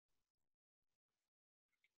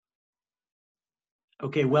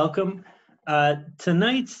Okay, welcome.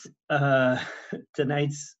 Tonight's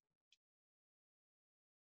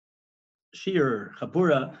Shir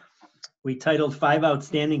Chabura, we titled 5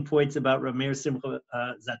 Outstanding Points about Meir Simcha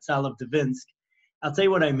Zatzal of Dvinsk. I'll tell you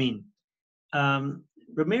what I mean.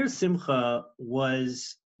 Meir Simcha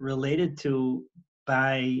was related to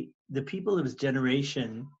by the people of his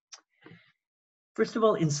generation, first of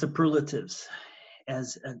all, in superlatives,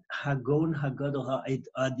 as Hagon Hagadol Ha'ed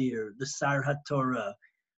Adir, the Sar HaTorah.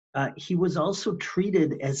 He was also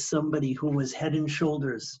treated as somebody who was head and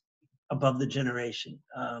shoulders above the generation.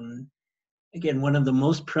 Again, one of the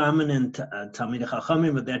most prominent Talmidei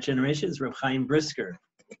Chachamim of that generation is Reb Chaim Brisker.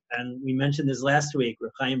 And we mentioned this last week.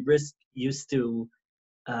 Reb Chaim Brisker used to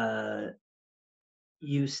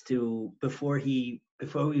before he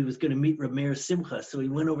was going to meet Reb Meir Simcha, so he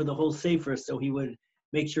went over the whole Sefer, so he would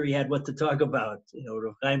make sure he had what to talk about. You know,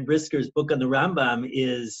 Reb Chaim Brisker's book on the Rambam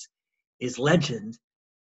is legend.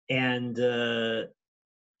 And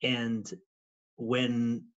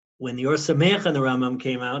when the Or Sameach on the Rambam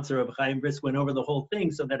came out, so Rabbi Chaim Brisker went over the whole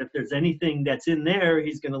thing, so that if there's anything that's in there,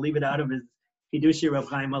 he's going to leave it out of his Hidushi Rabbi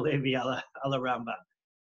Chaim Alevi ala Rambam.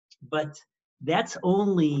 But that's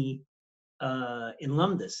only in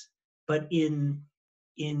Lumdus. But in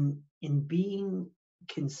being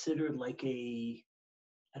considered like a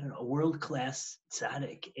world-class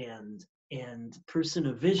tzaddik and person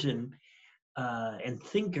of vision and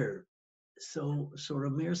thinker, so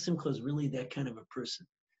Meir Simcha is really that kind of a person.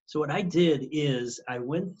 So what I did is I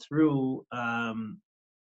went through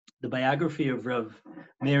the biography of Rav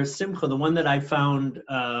Meir Simcha, the one that I found,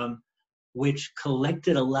 which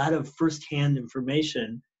collected a lot of firsthand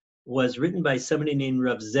information, was written by somebody named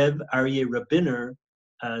Rav Zev Aryeh Rabiner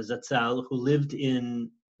Zatzal, who lived in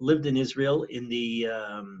Israel.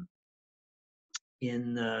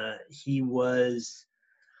 He was,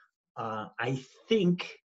 I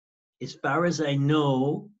think, as far as I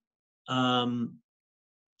know, a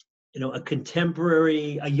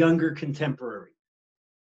younger contemporary.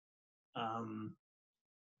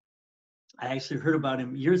 I actually heard about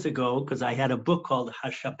him years ago because I had a book called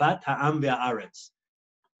Hashabat Ha'am Ve'aretz,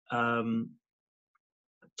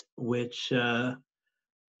 which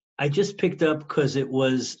I just picked up because it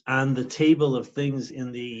was on the table of things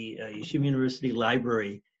in the Yeshiva University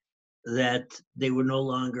library that they were no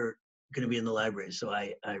longer going to be in the library. So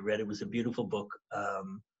I read it. It was a beautiful book.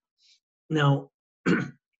 Now,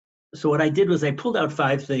 so what I did was I pulled out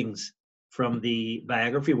 5 things from the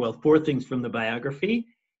biography, 4 things from the biography,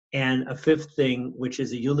 and a 5th thing, which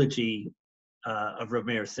is a eulogy of Rav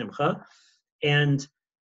Meir Simcha. And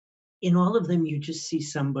in all of them, you just see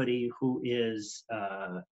somebody who is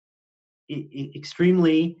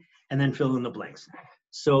extremely, and then fill in the blanks.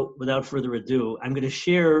 So without further ado, I'm going to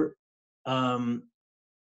share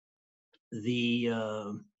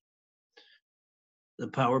the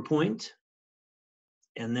PowerPoint,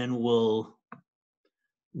 and then we'll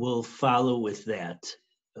follow with that.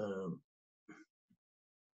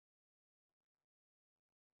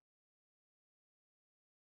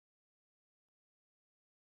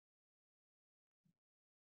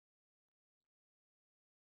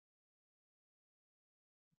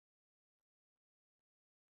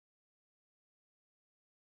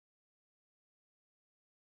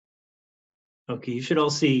 Okay, you should all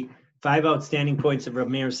see 5 outstanding points of Rav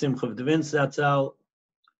Meir Simcha of Dvinsk Zatzal.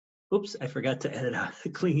 Oops, I forgot to edit out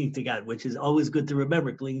clinging to God, which is always good to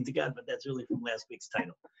remember, clinging to God, but that's really from last week's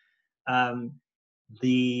title.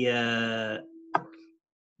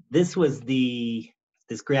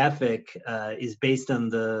 This graphic is based on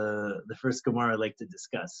the first Gemara I'd like to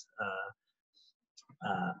discuss.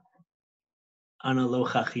 Ana lo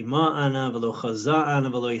chachima ana v'lo chaza ana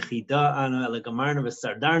v'lo yichida ana ele gamarna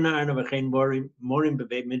v'sardarna ana v'chein morim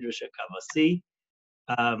b'beit midrash hakavasi.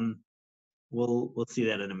 We'll see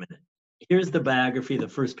that in a minute. Here's the biography, the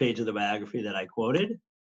first page of the biography that I quoted.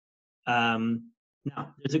 Now,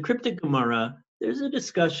 there's a cryptic Gemara. There's a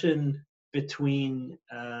discussion between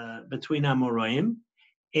Amoraim,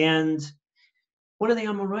 and one of the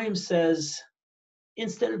Amoraim says,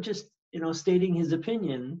 instead of just stating his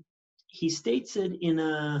opinion, he states it in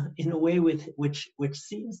a way which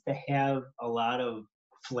seems to have a lot of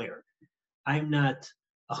flair. I'm not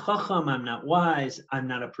a chacham, I'm not wise, I'm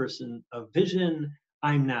not a person of vision,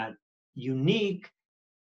 I'm not unique.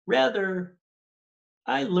 Rather,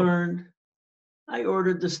 I learned, I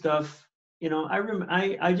ordered the stuff.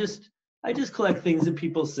 I just collect things that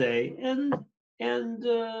people say, and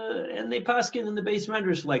they paskin in the base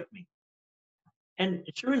medrash like me. And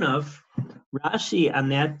sure enough, Rashi on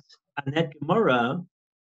that Gemara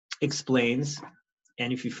explains,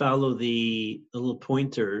 And if you follow the little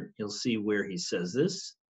pointer, you'll see where he says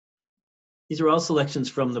this. These are all selections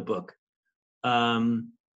from the book. Rashi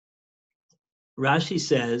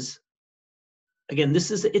says, again,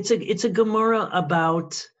 it's a Gemara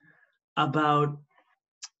about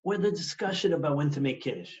where the discussion about when to make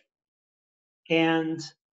Kiddush. And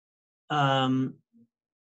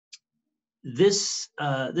this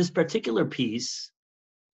particular piece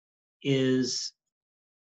is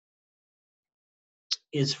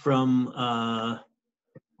from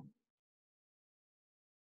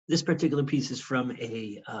this particular piece is from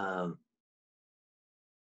a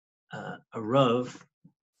Rav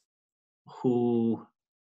whose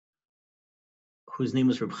name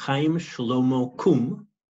was Reb Chaim Shlomo Kum,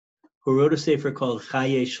 who wrote a sefer called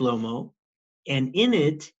Chaye Shlomo, and in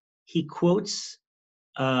it he quotes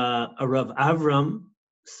a Rav Avram,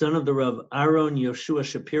 son of the Rav Aaron Yoshua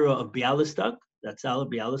Shapiro of Bialystok, that's Ala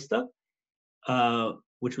Bialystok,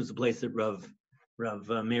 which was the place that Rav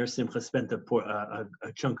Meir Simcha spent a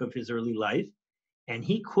chunk of his early life. And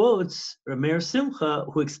he quotes Rav Meir Simcha,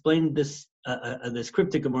 who explained this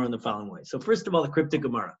cryptic Gemara in the following way. So first of all, the cryptic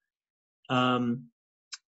Gemara.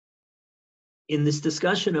 In this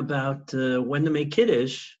discussion about when to make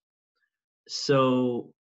Kiddush,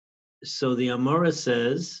 so the Amora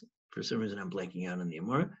says, for some reason I'm blanking out on the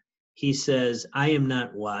Amora, he says, I am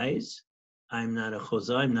not wise, I'm not a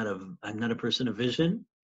choza, I'm not a person of vision,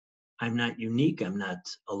 I'm not unique, I'm not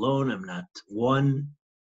alone, I'm not one.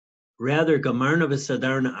 Rather, gamarna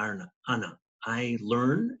v'sadarna ana. I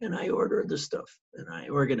learn and I order the stuff and I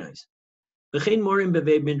organize. V'chein morim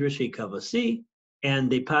bevei midrashi kavasi, and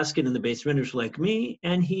they paskin in the base midrash like me.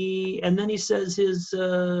 And then he says his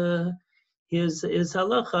halacha.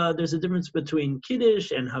 There's a difference between kiddush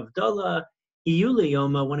and havdalah. Iyule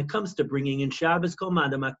yoma, when it comes to bringing in Shabbos, kol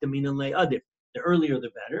madam akdaminan le'adif. The earlier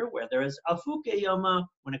the better. Whereas afuke yoma,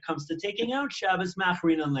 when it comes to taking out Shabbos,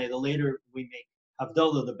 machrinan le. The later we make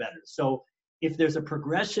Havdalah, the better. So if there's a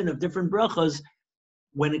progression of different brachas,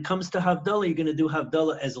 when it comes to Havdalah, you're going to do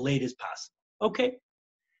Havdalah as late as possible. Okay.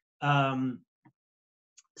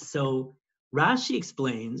 So Rashi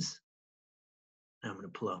explains, I'm going to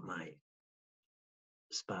pull out my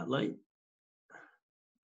spotlight.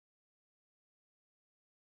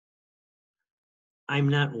 I'm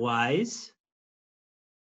not wise.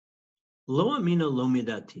 Lo amina lo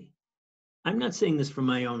midati. I'm not saying this from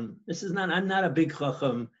my own. I'm not a big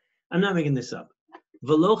chacham. I'm not making this up.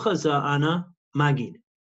 V'lo chaza ana magid.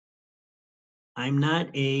 I'm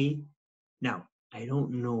not now, I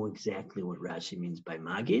don't know exactly what Rashi means by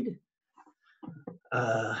magid.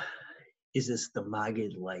 Is this the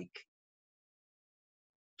magid like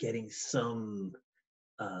getting some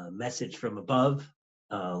message from above?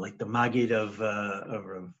 Like the magid of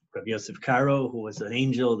Rabbi Yosef Karo, who was an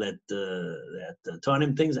angel that taught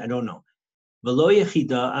him things? I don't know. V'lo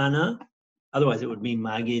yechida ana, otherwise it would mean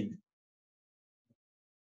magid,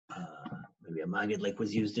 maybe a magid like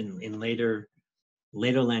was used in later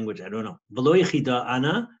language, I don't know. V'lo yechida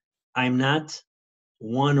ana, I'm not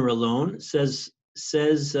one or alone, says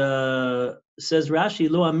Rashi,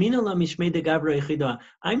 lo amina la mishmei de gavra yechida.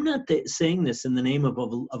 I'm not saying this in the name of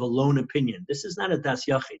a lone opinion. This is not a das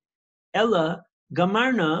yachid. Ella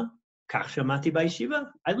gamarna kach shamati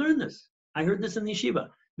b'yeshiva. I learned this. I heard this in the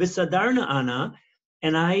yeshiva. V'sadarna ana,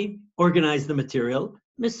 and I organize the material.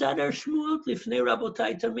 Misadar shmuot lifnei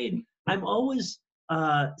rabotai tamid. I'm always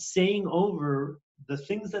saying over the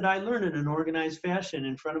things that I learn in an organized fashion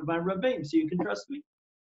in front of my rabbeim, so you can trust me.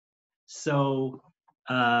 So,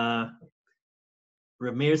 Rav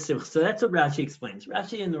Meir Simcha. So that's what Rashi explains.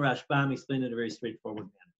 Rashi and the Rashbam explain it in a very straightforward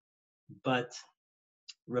manner. But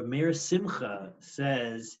Rav Meir Simcha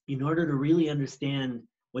says, in order to really understand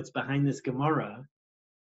what's behind this Gemara,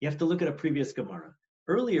 you have to look at a previous Gemara.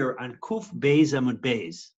 Earlier on Kuf Beis Amud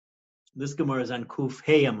Beis, this Gemara is on Kuf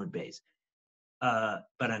Hey Amud Beis.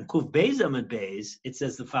 But on Kuf Beis Amud Beis, it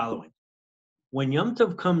says the following. When Yom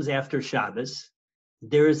Tov comes after Shabbos,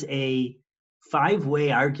 there's a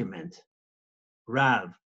 5-way argument.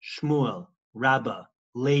 Rav, Shmuel, Rabba,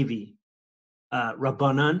 Levi,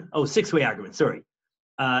 Rabbanan. 6-way argument, sorry.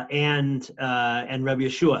 And Rabbi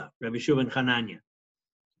Yeshua and Hananya.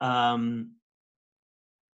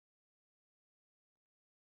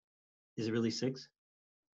 Is it really 6?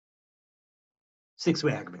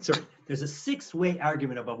 6-way argument, sorry. There's a 6-way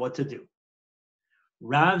argument about what to do.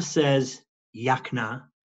 Rav says, Yakna,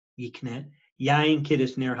 Yikne, Yain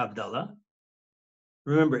Kiddush Ner Havdalah.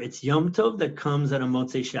 Remember, it's Yom Tov that comes on a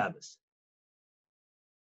Motzei Shabbos.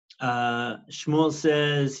 Shmuel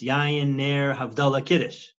says, Yain Ner Havdalah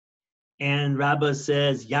Kiddush. And Rabbah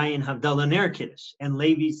says Yayin Havdalah Ner Kiddush, and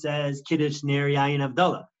Levi says Kiddush Ner Yayin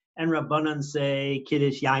Havdalah, and Rabbanan say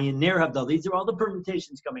Kiddush Yayin Ner Havdalah. These are all the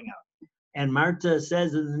permutations coming out. And Marta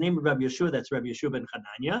says in the name of Rabbi Yeshua, that's Rabbi Yeshua ben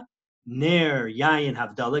Chananya, Ner Yayin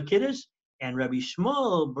Havdalah Kiddush, and Rabbi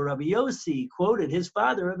Shmuel, Rabbi Yossi quoted his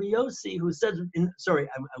father, Rabbi Yossi, who says, I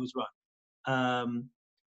was wrong.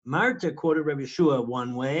 Marta quoted Rabbi Yeshua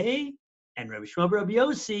one way, and Rabbi Shmuel Rabbi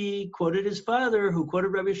Yossi quoted his father, who quoted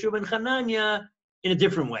Rabbi Yeshua ben Chananya, in a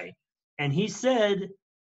different way. And he said,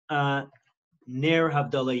 Ner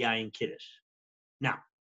Havdalah Yayin Kiddush. Now,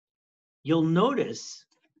 you'll notice,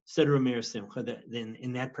 said Meir Simcha, that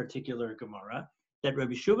in that particular Gemara, that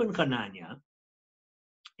Rabbi Yeshua ben Chananya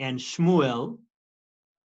and Shmuel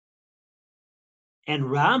and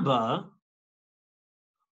Rabbah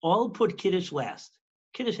all put Kiddush last.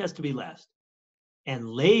 Kiddush has to be last. And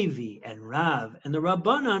Levi and Rav and the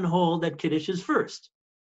Rabbanan hold that Kiddush is first.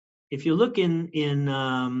 If you look in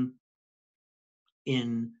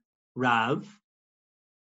Rav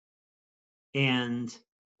and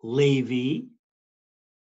Levi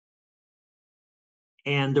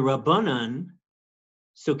and the Rabbanan,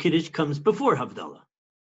 so Kiddush comes before Havdalah.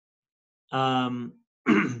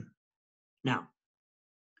 Now,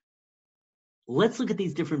 let's look at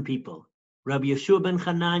these different people. Rabbi Yeshua ben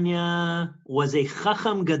Chananya was a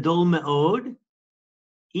Chacham Gadol Me'od,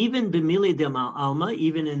 even b'mili de alma,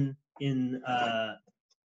 even in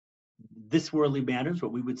this worldly matters,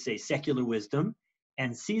 what we would say secular wisdom.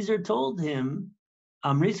 And Caesar told him,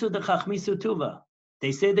 Amrisu de Chachmisu Tuva.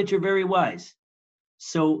 They say that you're very wise.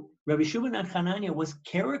 So Rabbi Yeshua ben Chananya was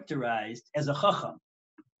characterized as a Chacham.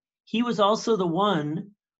 He was also the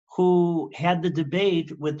one who had the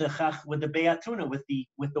debate with the Beatuna, with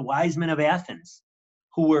the wise men of Athens,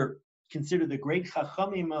 who were considered the great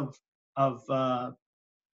Chachamim of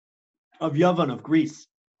Yavan, of Greece,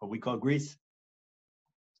 what we call Greece.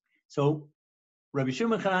 So Rabbi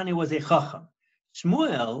Shimon Chanani was a Chacham.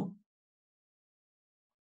 Shmuel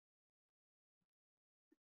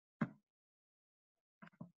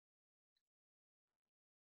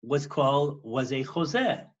was a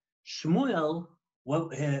Choseh. Shmuel,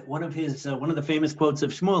 one of the famous quotes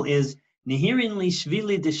of Shmuel is Nihirin li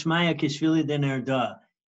shvili deshmaya kishvili denerda.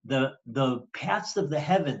 The paths of the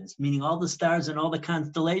heavens, meaning all the stars and all the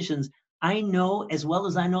constellations, I know as well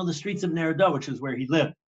as I know the streets of Nerda, which is where he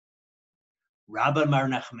lived. Rabbi Mar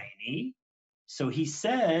Nachmani. So he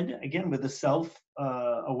said, again with a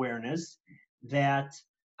self-awareness, that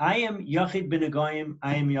I am Yachid b'Negoim,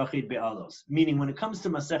 I am Yachid b'Alos. Meaning, when it comes to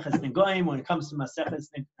Maseches Negoim, when it comes to Maseches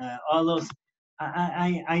Alos,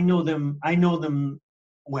 I know them. I know them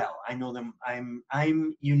well. I know them.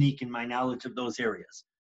 I'm unique in my knowledge of those areas.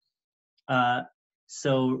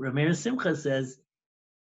 So Meir Simcha says,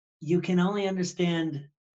 you can only understand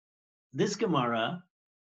this Gemara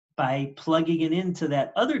by plugging it into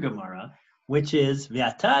that other Gemara, which is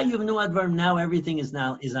V'ata yuvnu advarim. Now everything is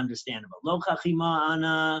understandable. Lo chachima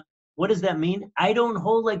ana. What does that mean? I don't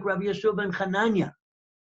hold like Rabbi Yeshua ben Chananya,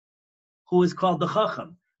 who is called the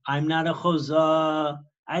Chacham. I'm not a Chozah.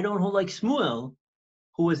 I don't hold like Shmuel,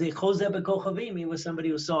 who was a Chozeh b'Kochavim. He was somebody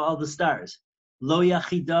who saw all the stars. Lo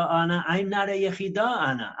yachida ana. I'm not a yachida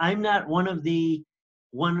ana. I'm not one of the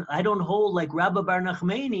one. I don't hold like Rabbi Bar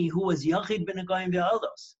Nachmani, who was Yachid ben Negoim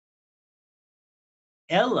ve'Aldos.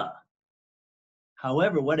 Ella.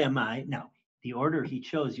 However, what am I? Now, the order he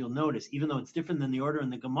chose, you'll notice, even though it's different than the order in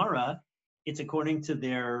the Gemara, it's according to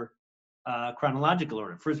their chronological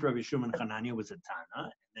order. First, Rabbi Shimon Chananya was a Tana,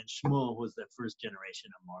 and then Shmuel was the first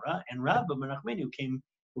generation of Mora, and Rabbi Menachmeni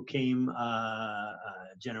who came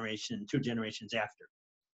 2 generations after.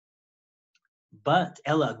 But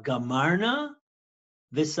Ella Gamarna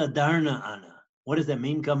Visadarna Ana. What does that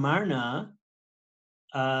mean? Gamarna,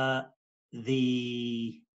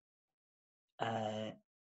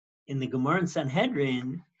 in the Gemara in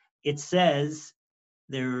Sanhedrin, it says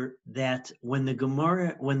there that when the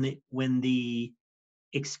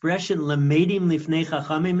expression Lamedim Lifnei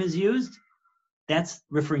Chachamim is used, that's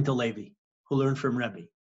referring to Levi, who learned from Rabbi.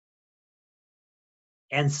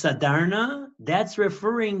 And Sadarna, that's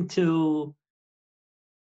referring to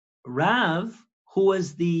Rav, who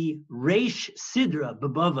was the Reish Sidra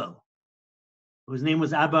B'Bavel, whose name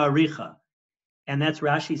was Abba Aricha. And that's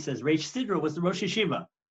Rashi says, Reish Sidra was the Rosh Yeshiva.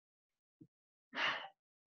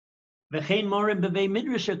 That's the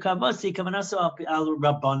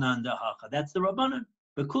Rabbanan.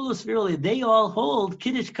 But Kulos Viruli, they all hold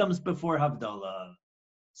Kiddush comes before Havdalah.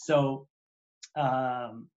 So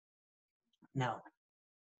now,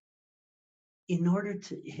 in order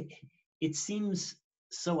to, it seems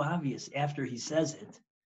so obvious after he says it,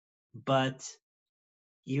 but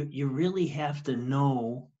you really have to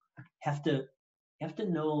know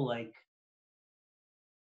like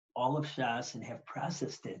all of Shas and have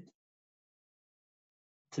processed it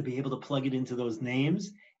to be able to plug it into those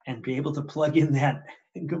names and be able to plug in that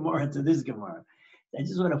Gemara to this Gemara. I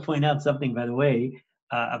just want to point out something, by the way,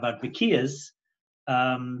 about Bekias.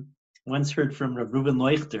 Once heard from Rav Reuven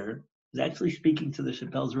Leuchter, was actually speaking to the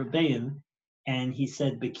Chappelle's Rebbeim, and he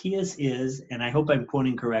said Bekias is, and I hope I'm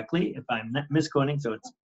quoting correctly. If I'm not misquoting, so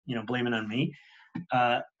it's blame it on me.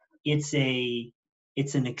 It's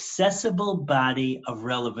an accessible body of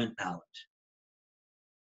relevant knowledge.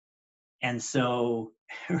 And so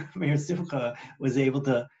Meir Simcha was able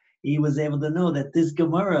to know that this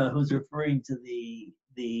Gemara, who's referring to the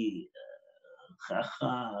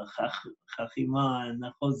Chachima and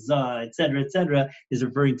Choza, etc., is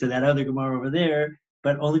referring to that other Gemara over there,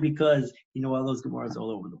 but only because all those Gemaras all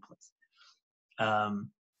over the place.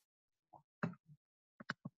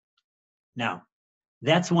 Now,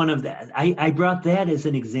 that's one of that. I brought that as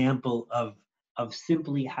an example of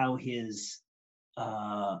simply how his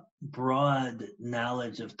broad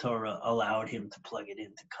knowledge of Torah allowed him to plug it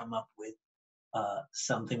in to come up with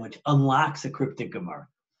something which unlocks a cryptic Gemara.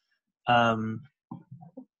 One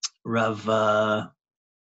of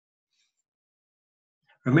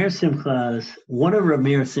Meir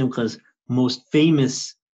Simcha's most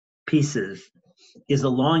famous pieces is a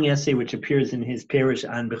long essay which appears in his parish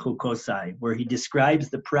on Bechukosai, where he describes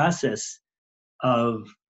the process of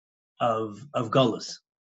Golus.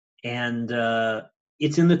 And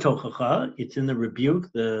it's in the Tochacha, it's in the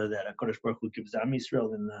rebuke that HaKadosh Baruch Hu gives Am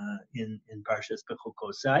Yisrael in Parshas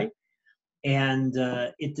Bechukosai, and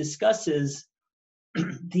it discusses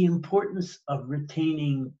the importance of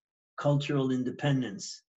retaining cultural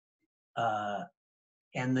independence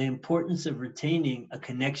and the importance of retaining a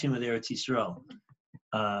connection with Eretz Yisrael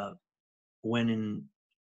when in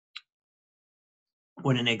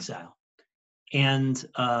exile. And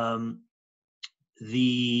Rav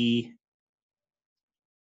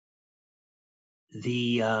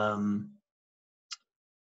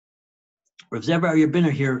Zebar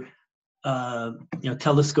Yabiner here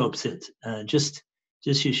telescopes it. Just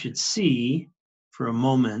you should see for a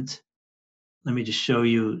moment. Let me just show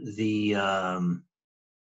you the let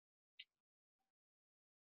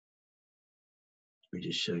me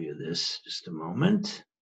just show you this just a moment.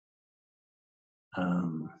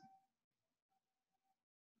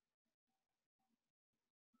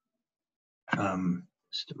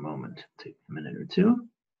 Just a moment, take a minute or two.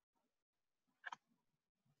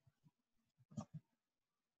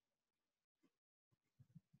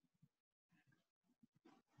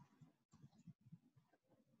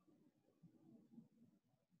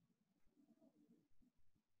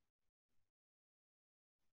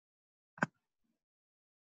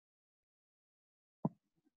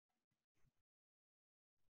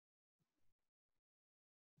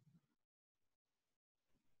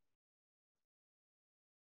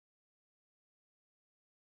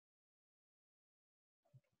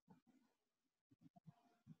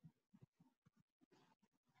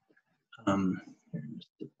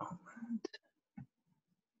 Just a moment.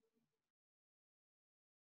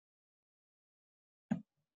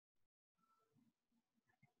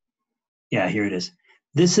 Yeah, here it is.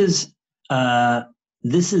 This is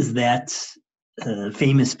that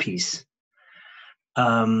famous piece.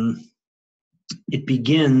 It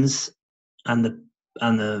begins on the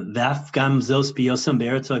Vaf Gam Zos Biyosam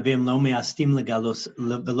Be'eretz Oivim Lo Me'astim Legalos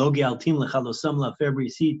V'Lo Ge'altim Lechalosam La'Fer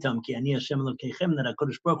B'Yisitam Ki Ani Hashem Elokeichem, that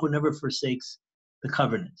HaKadosh Baruch Hu never forsakes the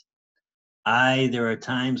covenant. There are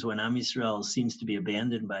times when Am Yisrael seems to be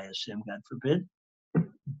abandoned by Hashem, God forbid,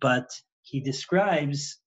 but he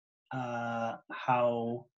describes how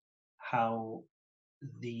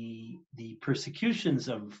the persecutions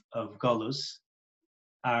of Golus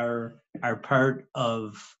are part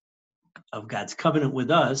of God's covenant with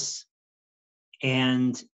us,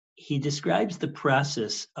 and he describes the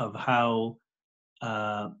process of how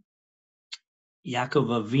Yaakov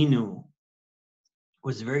Avinu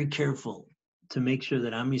was very careful to make sure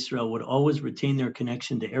that Am Yisrael would always retain their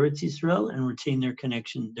connection to Eretz Yisrael and retain their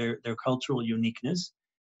connection, their cultural uniqueness.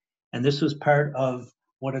 And this was part of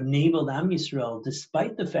what enabled Am Yisrael,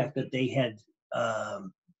 despite the fact that they had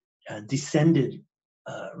descended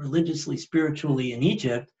religiously, spiritually in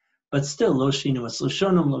Egypt, but still, lo shinu es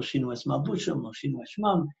loshonim, lo shinu es malbushim, lo shinu es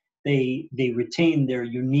shmam, they retained their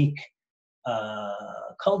unique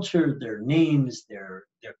culture, their names, their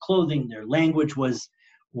clothing, their language was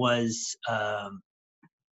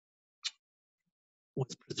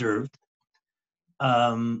preserved.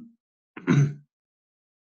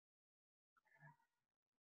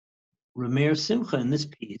 Meir Simcha in this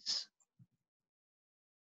piece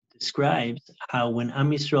describes how when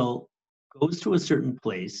Am Yisrael goes to a certain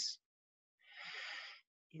place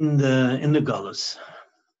in the Galus,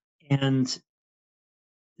 and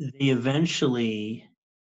they eventually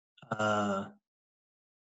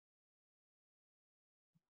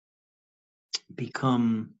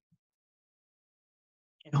become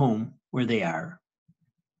at home where they are.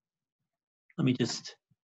 Let me just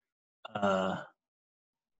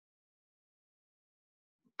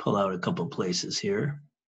pull out a couple places here.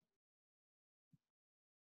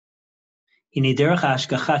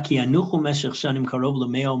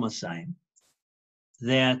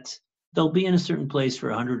 That they'll be in a certain place for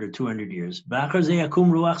 100 or 200 years.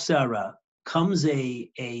 Comes a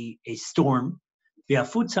storm.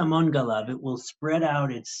 It will spread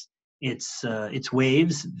out its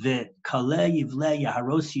waves. It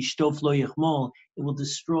will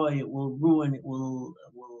destroy. It will ruin. It will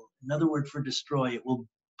another word for destroy. It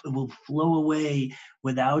will flow away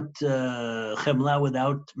without chemla,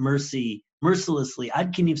 without mercy, mercilessly.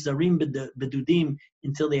 Ad kinif zarim bedudim,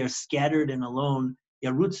 until they are scattered and alone.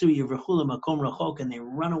 Yarutzu yivrechula makom rachok, and they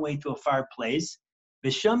run away to a far place.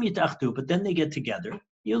 V'sham yitachdu, but then they get together.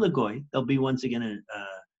 Yulagoy, they'll be once again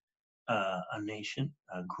a nation,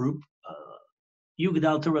 a group.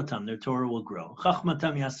 Yugdal Toratam, their Torah will grow.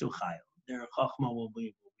 Chachmatam yasu chayil, their chachma will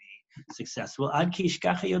be successful. Ad ki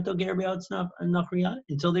yishkachayoto ger be'aretz nachriya,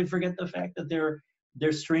 until they forget the fact that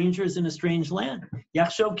they're strangers in a strange land.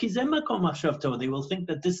 Yachshov ki zeh makom machshavto, they will think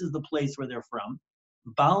that this is the place where they're from.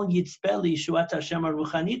 Bal yitzpeh li'yeshuat Hashem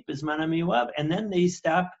haruchanit b'zman hami'uav, and then they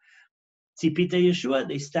stop tzipita Yeshua,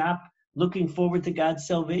 they stop looking forward to God's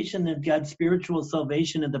salvation and God's spiritual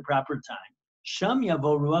salvation at the proper time. Sham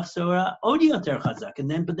yavo ruach sora od yoter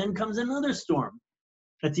chazak, but then comes another storm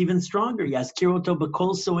that's even stronger. Yazkiroto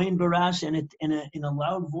b'kol soein barash, and in a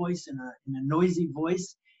loud voice, in a noisy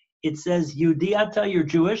voice, it says, Yudiata, you're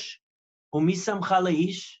Jewish. Umisamcha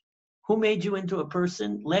leish, who made you into a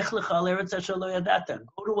person? Lech lecha l'eretz asher lo yadata,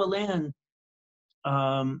 go to a land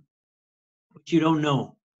which you don't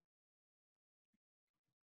know.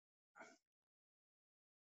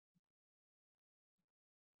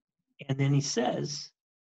 And then he says,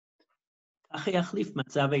 and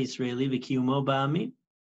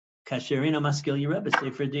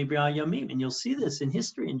you'll see this in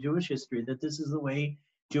history, in Jewish history, that this is the way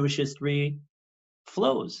Jewish history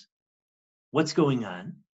flows. What's going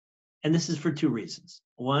on? And this is for two reasons.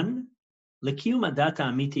 One, it's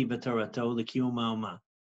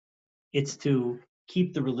to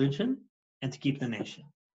keep the religion and to keep the nation.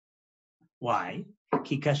 Why? When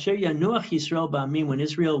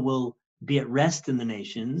Israel will be at rest in the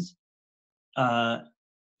nations,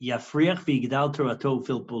 Yafriach v'yigdal torato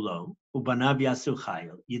filpulo ubanav yasu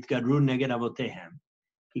chayil yitgadru neged avotehem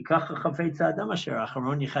kikach chafetz adam asher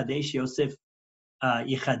acharon yichadesh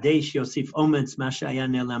Yosef omens ma shaya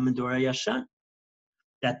ne'elam medor hayashan,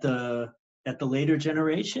 that the later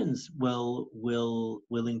generations will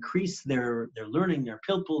increase their learning, their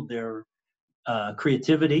pilpul, their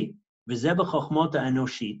creativity. V'zeh b'chochmot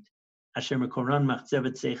ha'anoshit asher mekoran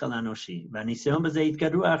machzevet seichel anoshi v'aniseon b'zeh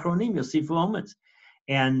yitgadru achronim yosifu omens.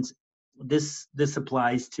 And this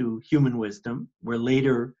applies to human wisdom, where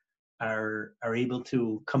later are able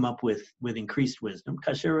to come up with increased wisdom.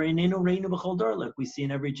 Like we see in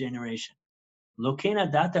every generation. That's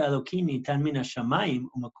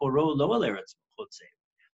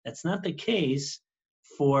not the case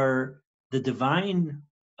for the divine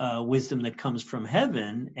wisdom that comes from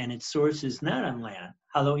heaven, and its source is not on land.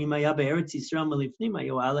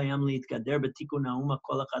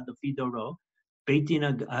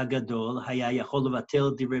 Beitin Hagadol Haya Yachol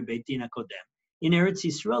Levatel Divrei Beitin Hakodem. In Eretz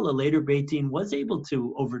Yisrael, a later Beitin was able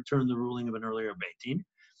to overturn the ruling of an earlier Beitin.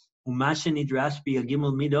 Umashen Nidrash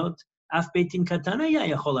B'Yagimel Midot Af Beitin Katan Haya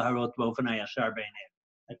Yachol Harot B'Ofen Hayashar Beineim.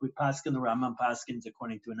 Like we paskin, the Rambam paskins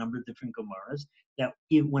according to a number of different Gemaras, that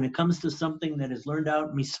when it comes to something that is learned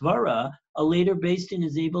out misvara, a later Beitin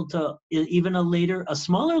is able to, even a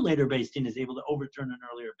smaller later Beitin is able to overturn an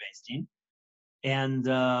earlier Beitin. And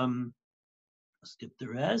skip the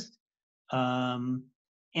rest. But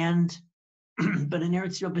in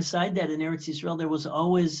Eretz Yisrael, beside that, in Eretz Yisrael, there was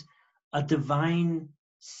always a divine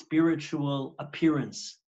spiritual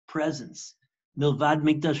appearance, presence. Milvad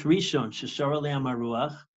Mikdash Rishon, Sheshara Le'am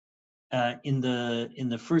HaRuach, in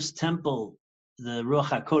the first temple, the Ruach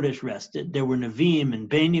HaKodesh rested. There were Nevi'im and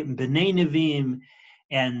Bnei Nevi'im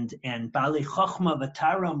and Baalei Chochma,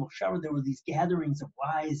 Vatara, Mochshara. There were these gatherings of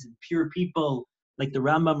wise and pure people. Like the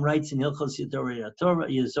Rambam writes in Hilchos Yesodei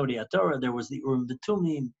HaTorah, there was the Urim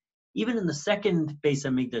V'Tumim. Even in the second Beis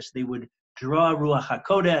HaMikdash, they would draw Ruach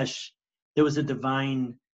HaKodesh there was a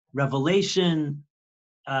divine revelation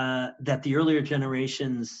that the earlier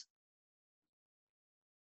generations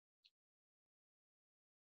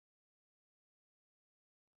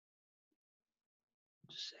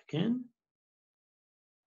second.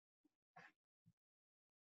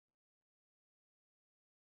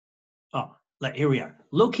 Oh, here we are.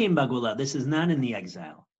 Lokim bagula. This is not in the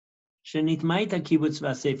exile. Shenitmaita kibbutz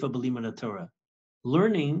v'asefa b'limud Torah.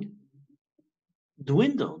 Learning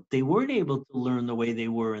dwindled. They weren't able to learn the way they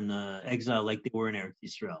were in the exile, like they were in Eretz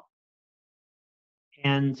Yisrael.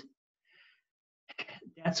 And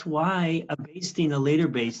that's why a Beis, a later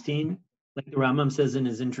Beis, like the Rambam says in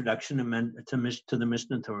his introduction to the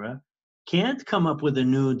Mishnah Torah, can't come up with a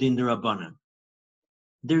new Din D'Rabbanan.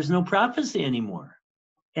 There's no prophecy anymore.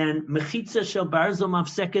 And Mechitza shel barzel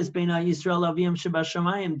mafsekes bein Yisrael avim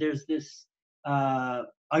shebashamayim. There's this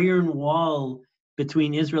iron wall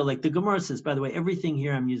between Israel, like the Gemara says. By the way, everything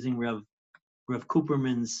here I'm using Rav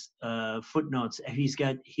Cooperman's footnotes.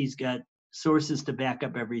 He's got sources to back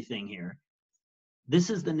up everything here. This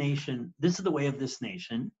is the nation. This is the way of this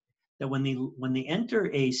nation. That when they enter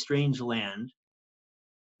a strange land,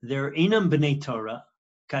 they're enam b'nei Torah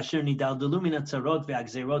kasher nidaldalu min hatzarot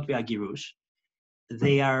ve'agzerot ve'agirush.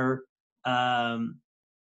 They are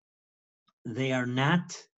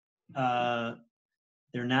not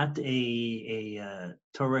they're not a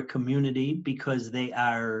Torah community because they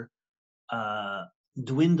are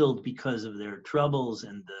dwindled because of their troubles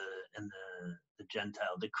and the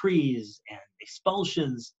Gentile decrees and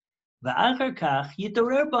expulsions. V'achar kach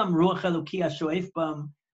yitorer bam ruach eloki hashoef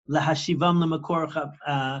bam lahashivam lemakor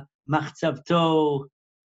machtzavto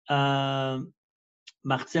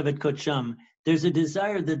machzevet kodsham. There's a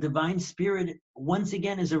desire, the divine spirit once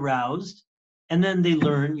again is aroused, and then they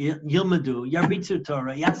learn, Yilmadu, Yarbitzu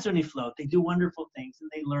Torah, Yatsu Niflot, they do wonderful things,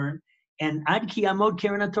 and they learn, and Ad Ki Amod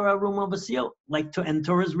Keren Torah Rumo Vasio, and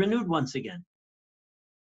Torah is renewed once again.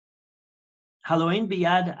 Haloin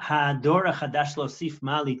biyad ha'ador ha'chadash lo sif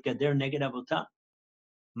ma litgader neged avotam.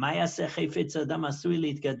 Ma yaseh chayfetz adam asui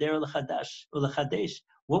litgader l'chadesh.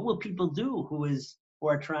 What will people do who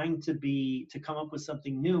are trying to come up with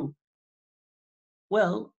something new?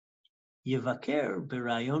 Well, Yevaker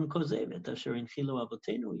b'rayon kozevet asher inchilu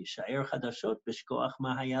avotenu yishayer chadashot b'shkoach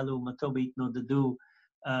ma haya le'umato b'yitnodadu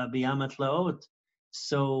b'yamat laot.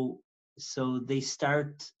 So they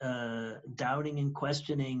start doubting and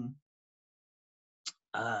questioning,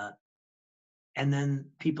 and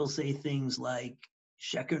then people say things like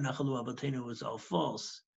sheker nachalu avotenu is all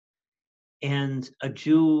false, and a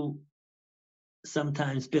Jew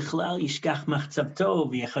sometimes bichlal yishkach machtzavto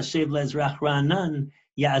v'yechashev le'ezrach ra'anan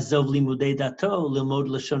ya'azov limudei dato limod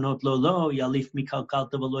lashonot lo yalif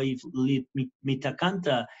mikalkalta v'lo yalif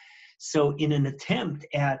mitakanta. So in an attempt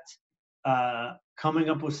at coming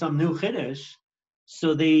up with some new chiddush,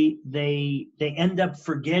 so they end up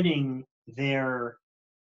forgetting their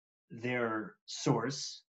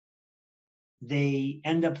source. They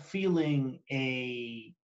end up feeling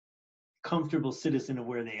a comfortable citizen of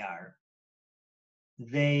where they are.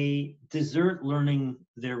 They desert learning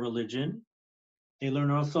their religion. They learn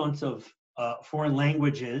all sorts of foreign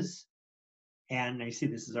languages, and I see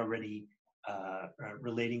this is already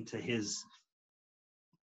relating to his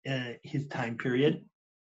time period.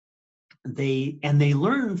 They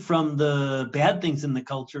learn from the bad things in the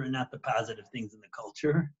culture and not the positive things in the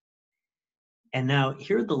culture. And now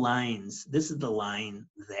here are the lines. This is the line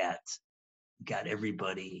that got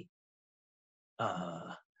everybody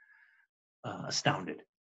astounded.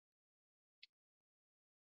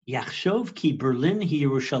 Yachshov ki Berlin hi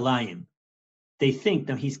Yerushalayim. They think,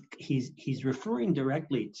 now he's referring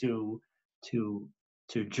directly to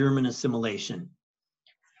German assimilation.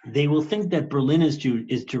 They will think that Berlin is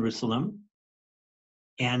Jerusalem.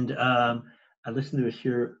 And I listened to a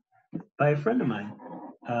shir by a friend of mine,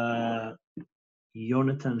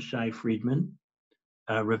 Yonatan Shai Friedman,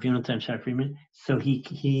 Rav Yonatan Shai Friedman. So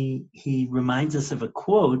he reminds us of a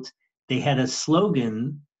quote. They had a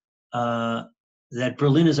slogan that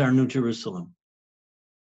Berlin is our new Jerusalem,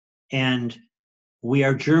 and we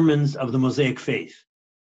are Germans of the Mosaic faith.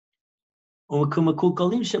 You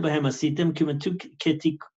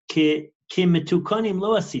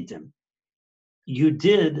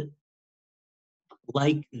did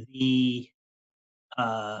like the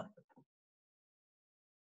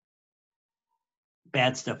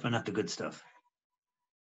bad stuff, but not the good stuff.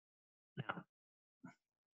 Now,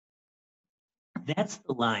 that's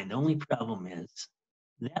the line. The only problem is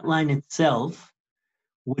that line itself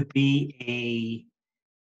would be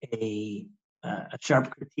a sharp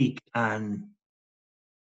critique on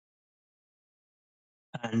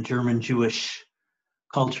German Jewish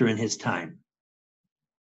culture in his time.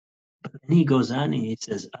 But then he goes on and he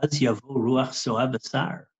says, "Az yavo ruach so'av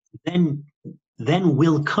asar." Then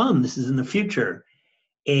will come. This is in the future.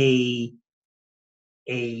 A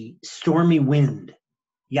stormy wind.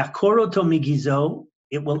 Yakoroto migizo.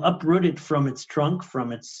 It will uproot it from its trunk,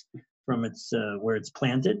 from its where it's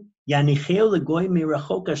planted. Yanicheo legoy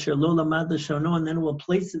mirachok asher lo lamad l'shono, and then it will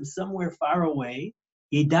place him somewhere far away.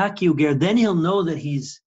 Yidaki uger. Then he'll know that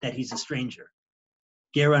he's a stranger.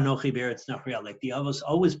 Ger anochi be'eretz nachriya. Like the Avos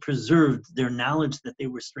always preserved their knowledge that they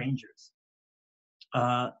were strangers.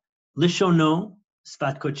 Lishono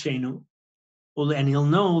sfat kochenu, and he'll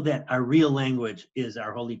know that our real language is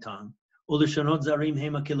our holy tongue. Ulishonot zarim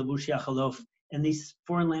hema kilavush yachalof, and these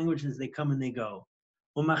foreign languages, they come and they go.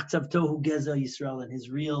 Umachtzavtohu geza Yisrael, and his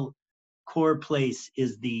real core place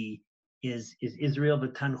is Israel.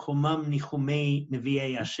 V'tanchumam nichumei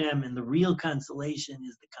nevi'ei Hashem, and the real consolation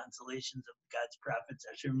is the consolations of God's prophets.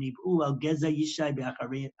 Asher nib'u al geza Yishai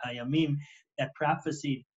be'acharei hayamim, that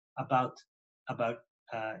prophesied about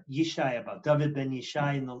Yishai, about David ben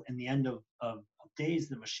Yishai in the end of days,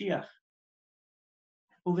 the Mashiach.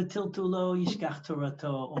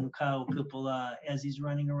 As he's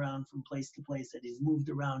running around from place to place, that he's moved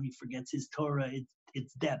around, he forgets his Torah,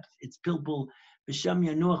 its depth, its pilpul.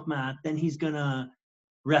 Then he's gonna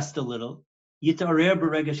rest a little. He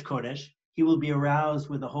will be aroused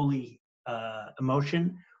with a holy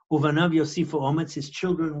emotion. Uvanav Yosifu Ometz, his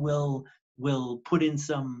children will put in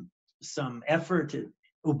some effort.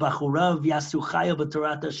 Ubachurav Yasu Chaya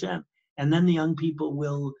b'Torat Hashem, and then the young people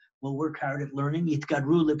will work hard at learning.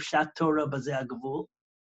 Yitgadru lipshat Torah b'zeh hagavul,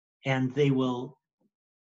 and they will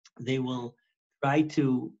try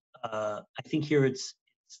to. I think here it's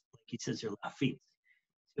like he says here, lafit,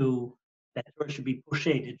 to that Torah should be pushed,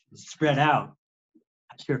 it should spread out.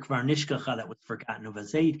 Asher kvar nishkacha, that was forgotten.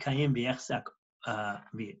 Uvazeh yitkayem v'yechzak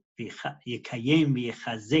yikayem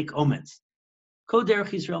v'yechazek ometz. Ko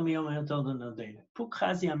derech Yisrael miyom hayatol l'nodeinu. Puk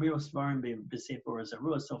chazi amiro svarim b'sefer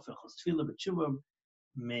azarua sofel chos tefila b'tshuva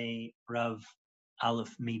me Rav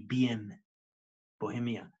Aleph me Bien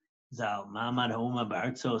Bohemia Zal Ma'amad Ha'uma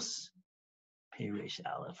Ba'artzos Peiresh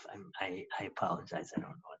Aleph. I apologize. I don't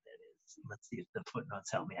know what that is. Let's see if the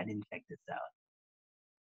footnotes help me. I didn't check this out.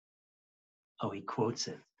 Oh, he quotes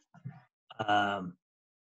it.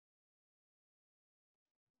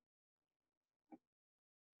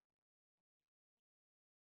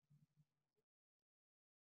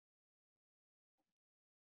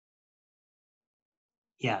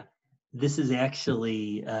 Yeah, this is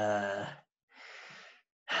actually an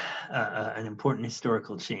important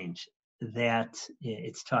historical change. That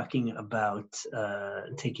it's talking about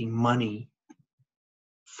taking money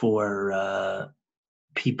for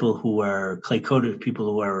people who are klei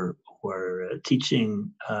people who are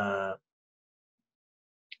teaching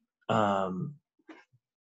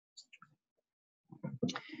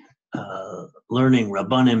learning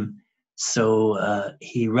Rabbanim. So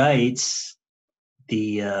he writes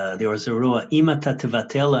there was a rua imata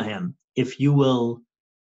tevatelahem, if you will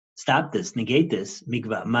stop this, negate this,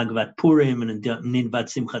 magvat purim and nidvat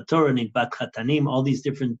simchat Torah, nidvat chatanim, all these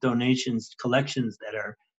different donations, collections that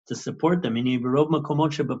are to support them. In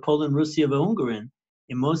Poland, Russia, Ungarin,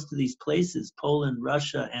 in most of these places, Poland,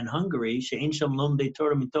 Russia, and Hungary, she'ein sham lomdei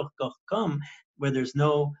Torah mitoch kam, where there's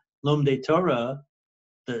no lomdei Torah,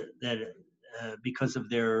 because of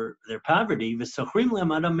their poverty, and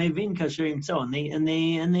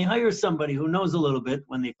they hire somebody who knows a little bit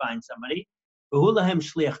when they find somebody. He's a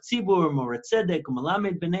shliach tzibur.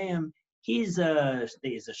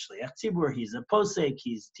 He's a posek.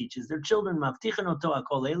 He teaches their children,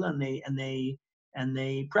 and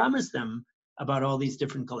they promise them about all these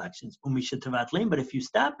different collections. But if you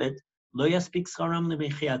stop it, they're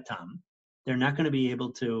not going to be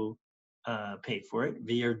able to pay for it.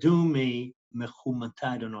 I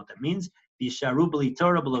don't know what that means. They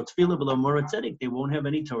won't have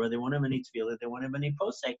any Torah, they won't have any tefillah, they won't have any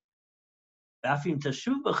posek. Okay,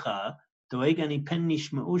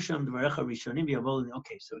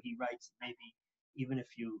 so he writes, maybe even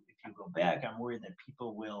if you go back, I'm worried that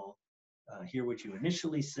people will hear what you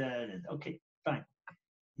initially said. And okay, fine.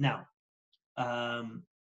 Now,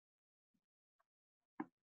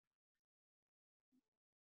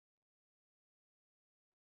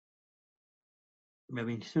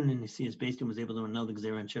 Rabbi Sunan is based and was able to annul the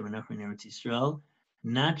Gzera and Sheva Nachri in Eretz Yisrael.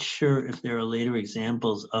 Not sure if there are later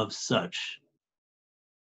examples of such.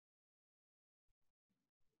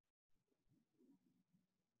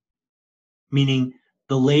 Meaning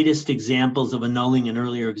the latest examples of annulling an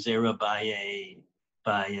earlier Gzera by a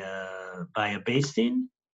Beis Din?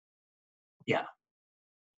 Yeah.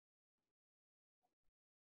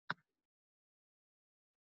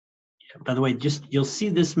 by the way, just you'll see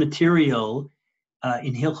this material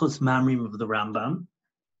in Hilchos Mamrim of the Rambam,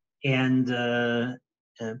 and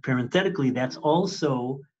parenthetically, that's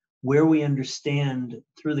also where we understand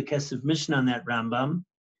through the Kesef Mishnah on that Rambam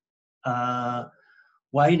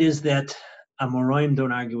why it is that Amoraim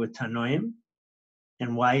don't argue with Tanoim,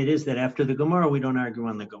 and why it is that after the Gemara we don't argue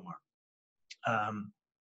on the Gemara.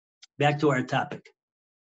 Back to our topic.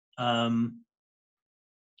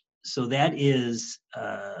 So that is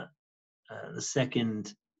the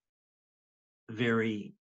second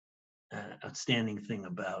very outstanding thing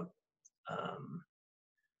about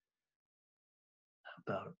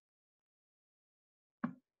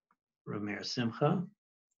Rabbi Meir Simcha.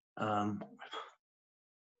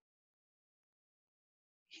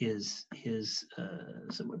 His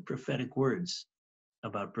somewhat prophetic words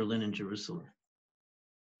about Berlin and Jerusalem.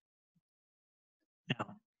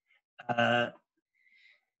 Now, there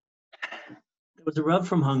was a Rav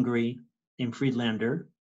from Hungary named Friedlander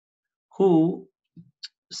who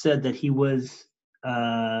said that he was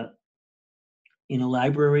in a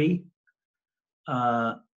library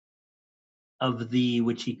of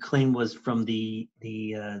which he claimed was from the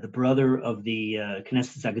brother of the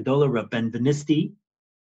Knesset Zagadola, Rav Ben Venisti,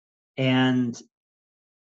 and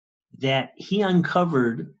that he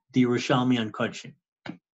uncovered the Yerushalmi on Kodshim.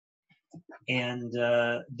 And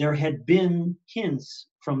there had been hints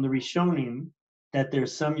from the Rishonim that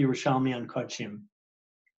there's some Yerushalmi on Kodshim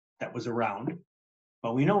that was around,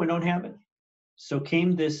 but we know we don't have it. So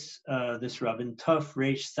came this Rav in Tuf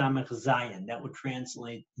Reish Samech Zayin. That would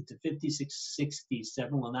translate into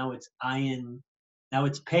 5667. Well, now it's Ayin, now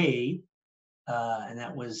it's Pei, and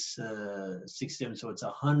that was 67. So it's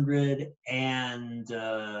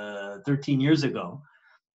 113 years ago.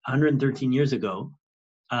 113 years ago.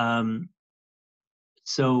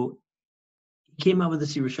 So he came up with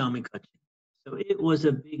this Yerushalmi Kodshim. So it was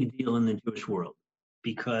a big deal in the Jewish world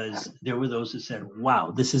because there were those who said, "Wow,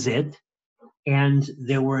 this is it." And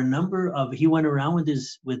there were a number of, he went around with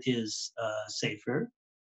his sefer,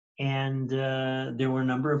 and there were a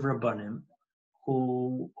number of Rabbanim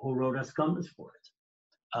who wrote askamahs for it.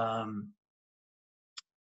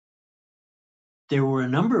 There were a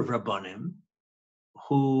number of Rabbanim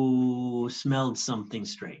who smelled something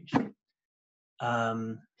strange.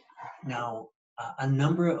 Now, a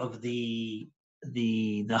number of the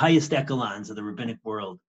highest echelons of the rabbinic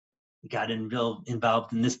world got involved in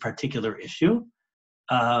this particular issue.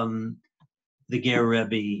 The Ger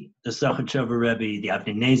Rebbe, the Sachatshava Rebbe, the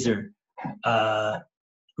Avnei Nezer,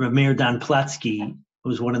 Rav Meir Dan Platsky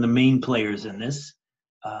was one of the main players in this.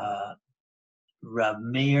 Rav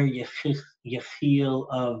Meir Yechiel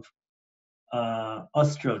of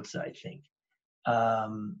Ostrodz, I think. A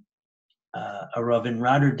Rav in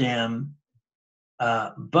Rotterdam,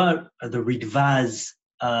 but the Ridvaz,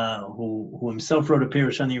 who himself wrote a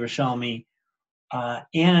Perush on the Yerushalmi,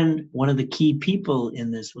 and one of the key people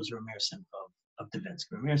in this was Rav Meir Simcha of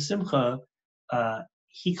Dvinsk. Rav Meir Simcha,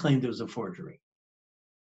 he claimed it was a forgery.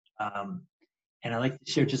 And I'd like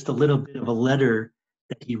to share just a little bit of a letter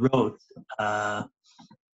that he wrote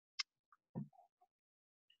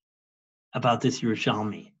about this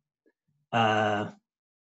Yerushalmi.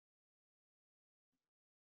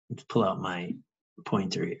 Let's pull out my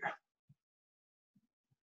pointer here.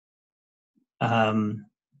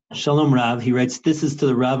 Shalom Rav, he writes, this is to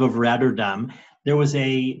the Rav of Rotterdam. There was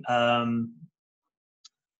a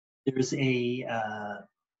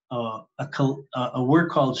work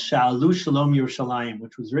called Sha'alu Shalom Yerushalayim,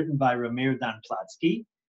 which was written by Rav Meir Dan Platsky.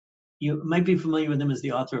 You might be familiar with him as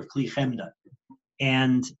the author of Kli Chemda.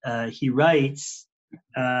 And he writes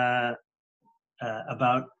about,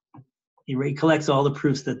 he collects all the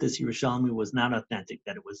proofs that this Yerushalmi was not authentic,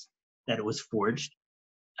 that it was forged.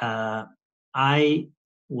 I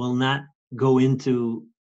will not go into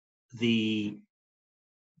the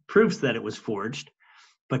proofs that it was forged,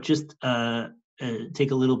 but just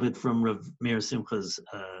take a little bit from Rav Meir Simcha's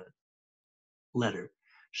letter.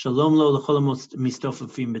 Shalom lo l'chol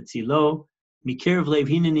mistofafim betzilo, mikerev lev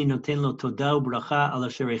hineni noten lo toda u'bracha al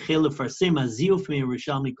asher echel lefarsem haziyuf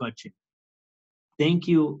meYerushalmi Kodshim. Thank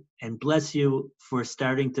you and bless you for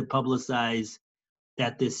starting to publicize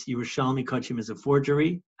that this Yerushalmi Kodshim is a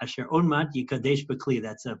forgery. Asher onmat yikadesh b'kli.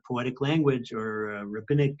 That's a poetic language or a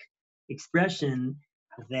rabbinic expression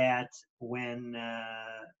that when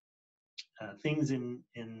things in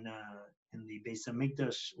the Beis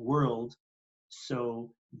Hamikdash world,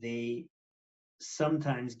 so they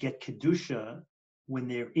sometimes get kedusha when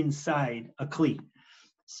they're inside a kli.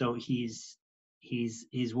 So he's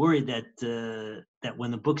worried that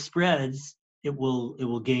when the book spreads, it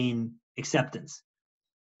will gain acceptance.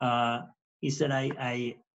 He said,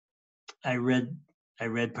 I I read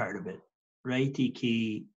part of it. Raiti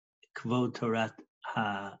ki kvod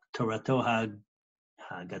Torato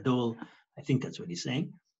ha-gadol. I think that's what he's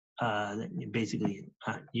saying. Basically,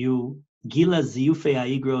 you gila ziyufe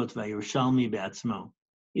haigrot vayerushalmi be'atzmo.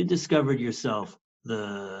 You discovered yourself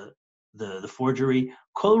the forgery.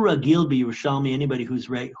 Kol ragil b'Yerushalmi. Anybody who's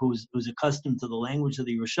accustomed to the language of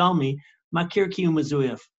the Yerushalmi, makir kiyum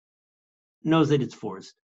mezuyaf, knows that it's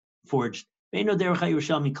forged. Beino derech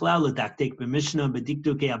Yerushalmi klal ledaktek b'Mishnah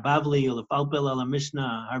b'dikduke abavli ulefalpel ala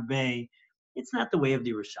Mishnah harbe. It's not the way of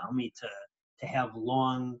the Yerushalmi to have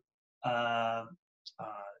long,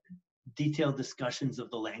 detailed discussions of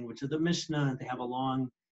the language of the Mishnah and to have a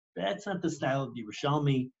long. That's not the style of the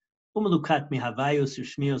Yerushalmi. Umalukat mihavayos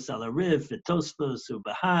ushmios alariv v'tosfos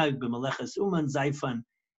ubahag b'maleches uman zaifan.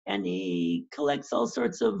 And he collects all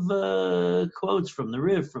sorts of quotes from the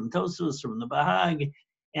Rif, from Tosfos, from the Bahag,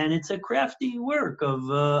 and it's a crafty work of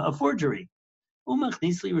a forgery.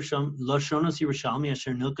 There's a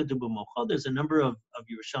number of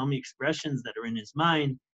Yerushalmi expressions that are in his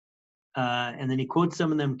mind, and then he quotes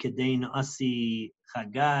some of them. Kedein asi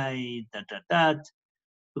chagai dat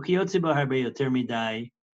ukiyotze bo harbe yoter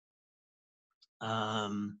midai.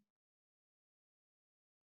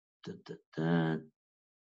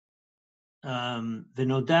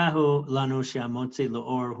 V'nodahu lanu she'amotze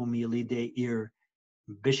lo'or hu miyalidei ir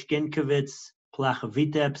Bishkenkowitz,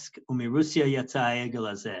 Plach-Vitebsk, umirussia yatsa ha'egel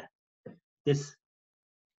hazeh. This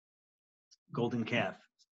golden calf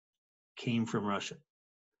came from Russia.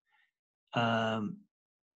 Again,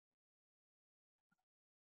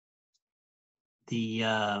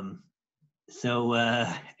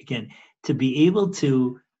 to be able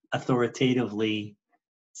to authoritatively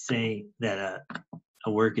say that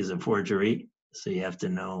a work is a forgery, so you have to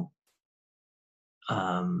know.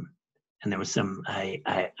 And there was some,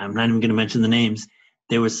 I'm not even going to mention the names.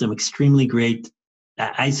 There was some extremely great,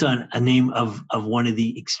 I saw a name of one of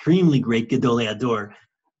the extremely great Gedolei Ador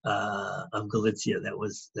of Galicia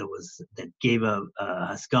that gave a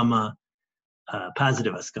haskama,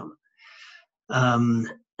 positive haskama.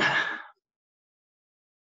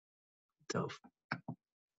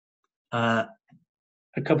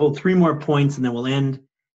 Three more points, and then we'll end.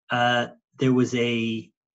 There was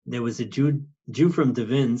a Jew from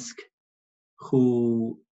Dvinsk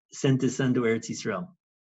who sent his son to Eretz Yisrael.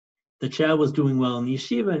 The child was doing well in the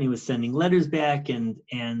yeshiva, and he was sending letters back, and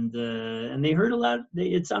they heard a lot.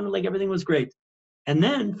 It sounded like everything was great. And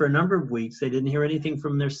then for a number of weeks, they didn't hear anything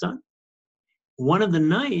from their son. One of the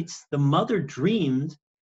nights, the mother dreamed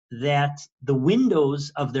that the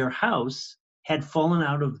windows of their house had fallen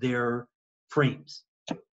out of their frames.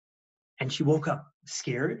 And she woke up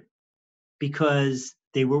scared because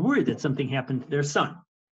they were worried that something happened to their son.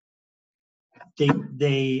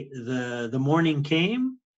 The morning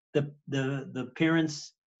came, the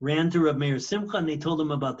parents ran to Rabbi Meir Simcha and they told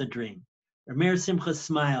him about the dream. Rabbi Meir Simcha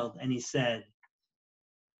smiled and he said,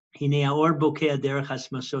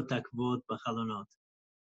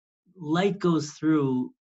 light goes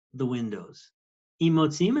through the windows.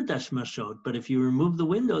 But if you remove the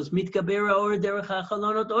windows,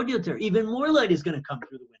 even more light is going to come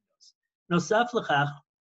through the windows.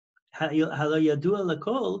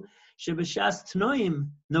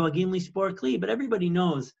 But everybody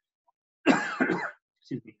knows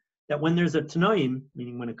excuse me, that when there's a tanoim,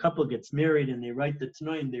 meaning when a couple gets married and they write the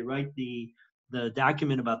tanoim, they write the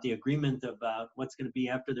document about the agreement about what's going to be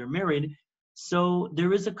after they're married. So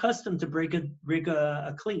there is a custom to break a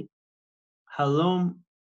kli. Halom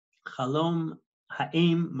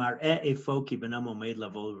ha'em mar'eh efo ki benam omed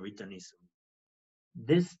lavo ritanisu.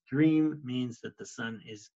 This dream means that the son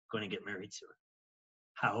is going to get married soon.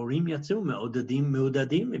 Ha'orim yatzu me'odadim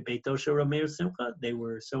me'udadim me'beito shel Rabbi Meir Simcha. They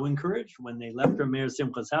were so encouraged when they left Rabbi Meir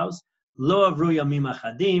Simcha's house. Lo avru yamim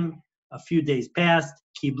achadim. A few days passed.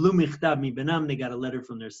 Kiblu michtav mi benam. They got a letter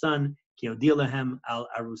from their son. Ki hodiya lahem al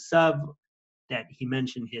arusav. That he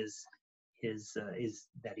mentioned his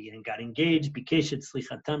that he got engaged. Bikeshet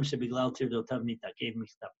slichatam shebiglal tirdotav nitakev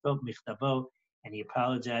michtavo. And he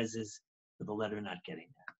apologizes for the letter not getting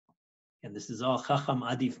there. And this is all chacham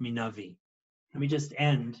adif minavi. Let me just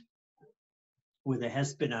end with a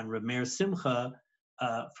hesped on Reb Meir Simcha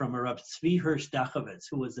from a Rav Tzvi Hirsch Dachovitz,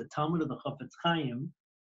 who was a Talmud of the Chafetz Chaim,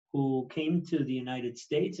 who came to the United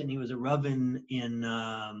States, and he was a Rav in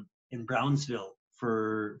Brownsville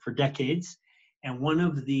for decades. And one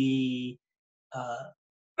of the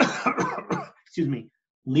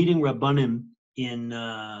leading Rabbanim in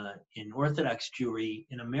Orthodox Jewry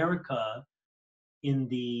in America in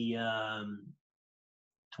the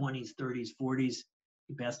 20s, 30s, 40s.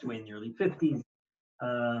 He passed away in the early 50s.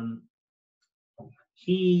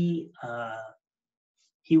 he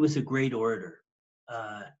was a great orator,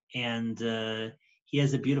 and he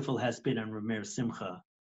has a beautiful hesped on Rameir Simcha,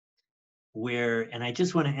 and I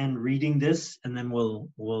just want to end reading this, and then we'll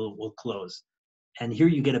close. And here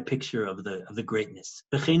you get a picture of the greatness.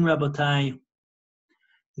 V'chein Rabotai,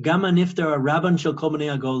 Gama Niftar Rabban Shel Kol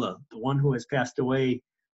Bnei Agola, the one who has passed away,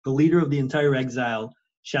 the leader of the entire exile.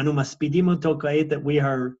 Shanu Maspidim Oto Ka'et, that we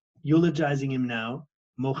are eulogizing him now.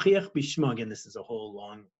 Mochiach Bishma, again, this is a whole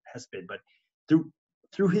long hesped, but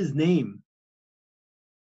through his name,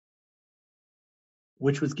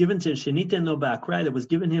 which was given to Shenita no Ba'akrai, that was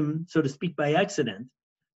given him, so to speak, by accident,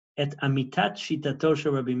 et amitat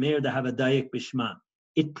shitatosha Rabbi Meir the Havadayak Bishma.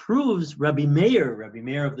 It proves Rabbi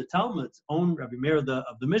Meir of the Talmud's own Rabbi Meir of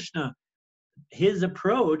the Mishnah, his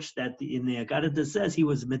approach that in the Agadah says he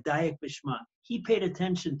was Medayak Bishma. He paid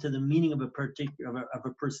attention to the meaning of a particular of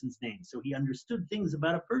a person's name, so he understood things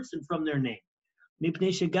about a person from their name. Within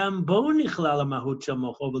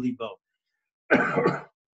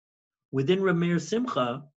Rameir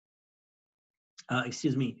Simcha,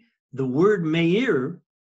 the word Meir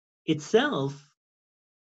itself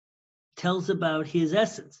tells about his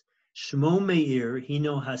essence. Shmo Meir,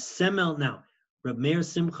 Hino Hasemel. Now, Rameir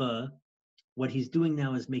Simcha, what he's doing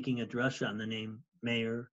now is making a drasha on the name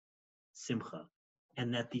Meir Simcha,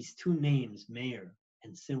 and that these two names, Meir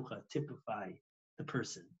and Simcha, typify the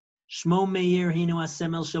person. Shmo Meir, Hino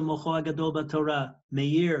Hasemel Shemocho Agadol BaTorah.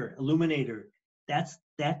 Meir, illuminator.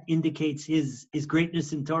 That indicates his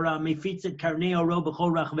greatness in Torah. Mefitzet Karnei Oro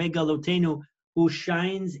B'chol Rachvei Galotenu, who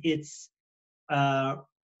shines its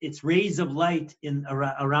rays of light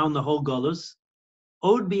around the whole Golus.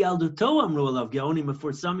 Od bi'alduto amru alav Gaonim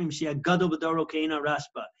meforsamim she'agado b'daro keina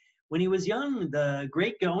Rashba. When he was young, the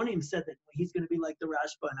great Gaonim said that he's going to be like the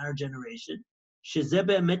Rashba in our generation. Shezeh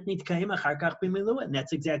be'emet nitkaim achar kach b'miluah, and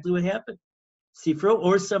that's exactly what happened. Sifro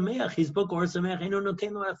Or Sameach, his book Or Sameach, it only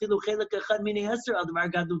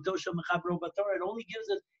gives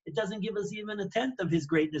us, it doesn't give us even a tenth of his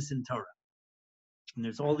greatness in Torah. And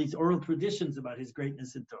there's all these oral traditions about his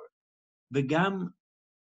greatness in Torah.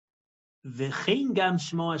 V'chein gam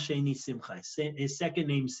shmo hasheni Simcha, his second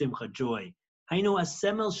name Simcha, joy. Hainu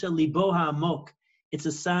asemel shel libo ha'amok. It's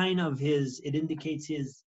a sign of it indicates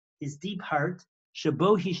his deep heart.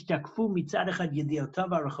 Shebo hishtakfu mitzad echad yediotav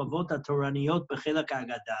ha'rechavot ha'toraniyot b'chelak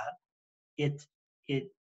ha'agadah.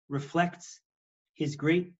 It reflects his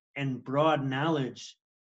great and broad knowledge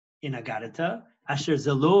in Agadata. Asher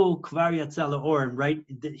zelo kvar yatza la'or,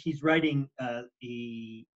 and he's writing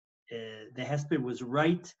the hesped was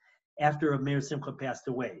right after Meir Simcha passed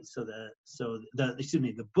away. So the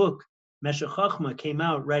book Meshech Chochma came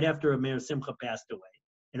out right after Meir Simcha passed away.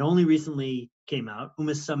 It only recently came out.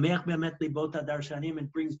 Umesamech be'emet libot hadarshanim, and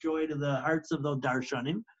brings joy to the hearts of the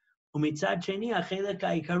darshanim. Umitzad sheni hachelek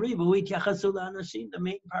ha'ikari v'hu yityachasu la'anashim. The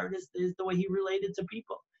main part is the way he related to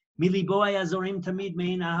people. Milibo hayazorim tamid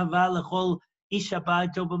mein ahava lechol isha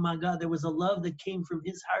ba'ato b'maga. There was a love that came from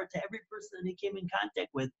his heart to every person that he came in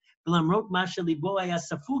contact with. V'lamrot masha libo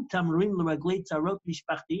hayasafug tamrim l'raglei tzarot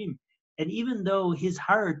mishpachtim. And even though his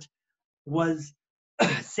heart was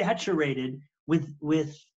saturated with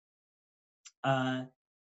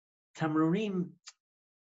tamrurim,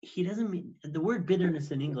 he doesn't mean, the word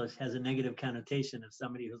bitterness in English has a negative connotation of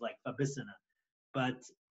somebody who's like fabisana, but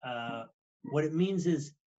what it means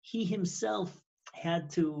is he himself had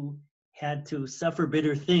to suffer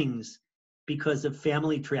bitter things because of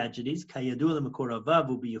family tragedies,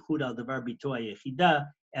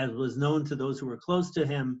 as was known to those who were close to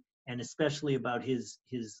him, and especially about his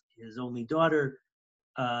only daughter.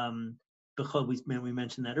 We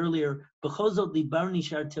mentioned that earlier.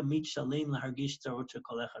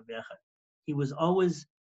 He was always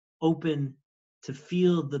open to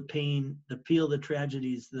feel the pain, to feel the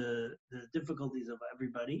tragedies, the difficulties of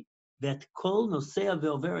everybody. That and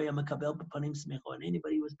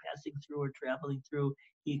anybody who was passing through or traveling through,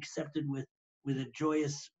 he accepted with a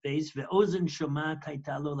joyous face. And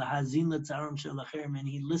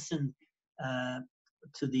he listened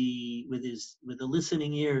with a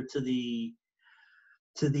listening ear to the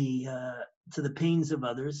pains of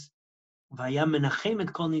others.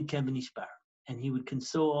 And he would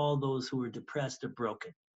console all those who were depressed or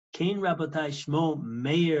broken. Kain Rabotai Shmo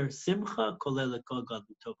Meir Simcha Kolele Kol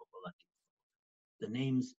Gadlut. The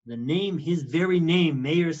name, his very name,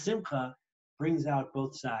 Meir Simcha, brings out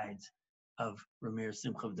both sides of Rameir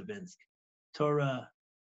Simcha of Devinsk, Torah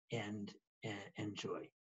and joy.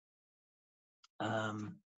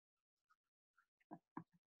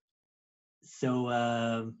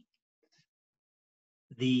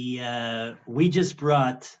 We just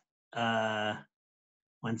brought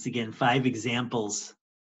once again, 5 examples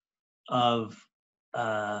of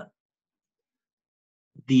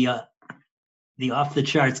the off the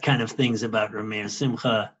charts kind of things about Meir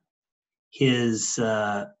Simcha, his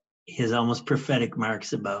almost prophetic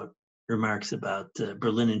remarks about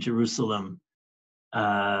Berlin and Jerusalem.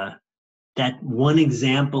 That one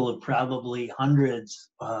example of probably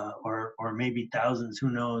hundreds or maybe thousands, who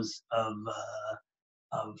knows,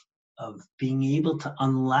 of being able to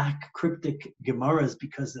unlock cryptic Gemaras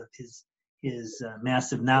because of his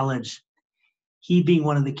massive knowledge. He being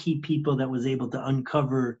one of the key people that was able to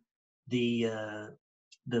uncover the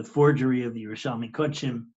forgery of the Yerushalmi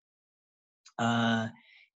Kodshim.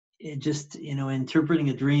 It just, interpreting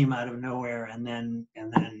a dream out of nowhere, and then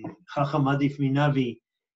Chacham Adif Minavi,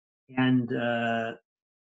 and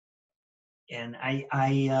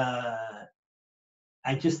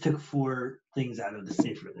I just took 4 things out of the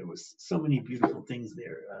Sefer. There was so many beautiful things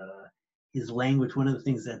there. His language, one of the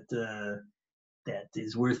things that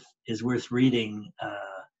is worth reading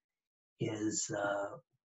is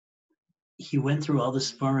he went through all the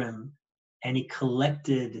Sfarim and he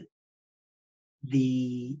collected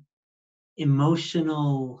the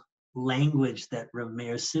emotional language that Rav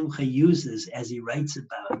Meir Simcha uses as he writes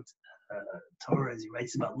about Torah, as he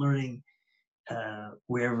writes about learning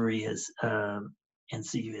wherever he is. And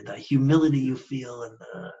so the humility you feel, and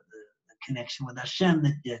the connection with Hashem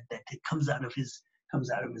that comes out of his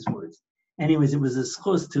words. Anyways, it was as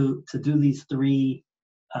close to do these 3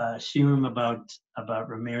 shiurim about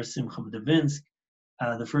Rav Meir Simcha B'Devinsk.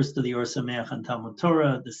 The first of the Or Sameach and Talmud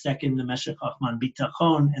Torah, the second the Meshech Achman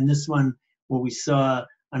Bitachon, and this one where we saw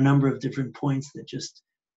a number of different points that just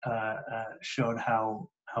showed how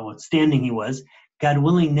outstanding he was. God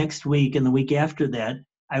willing, next week and the week after that,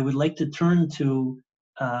 I would like to turn to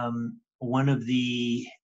one of the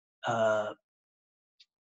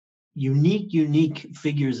unique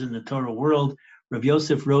figures in the Torah world, Rav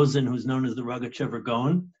Yosef Rosen, who's known as the Rogatchover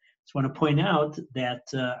Gaon. Just want to point out that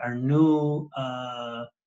our new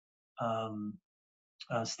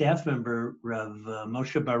staff member, Rav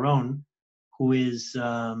Moshe Baron, who is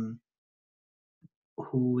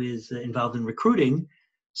involved in recruiting,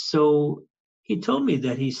 so he told me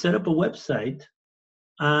that he set up a website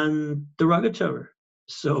on the Rogatchover.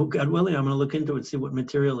 So God willing, I'm going to look into it and see what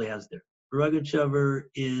material he has there. Rogatchover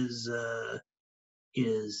is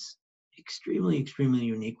extremely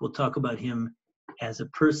unique. We'll talk about him as a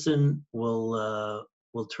person. We'll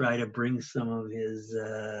try to bring some of his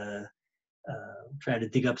try to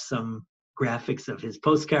dig up some graphics of his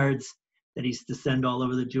postcards that he used to send all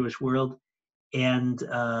over the Jewish world, and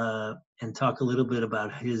talk a little bit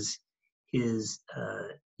about his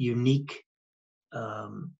unique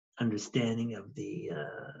understanding of the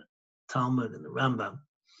Talmud and the Rambam,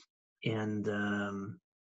 and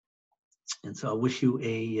so I wish you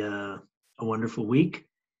a wonderful week,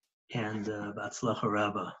 and Batzlacha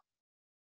Rabbah.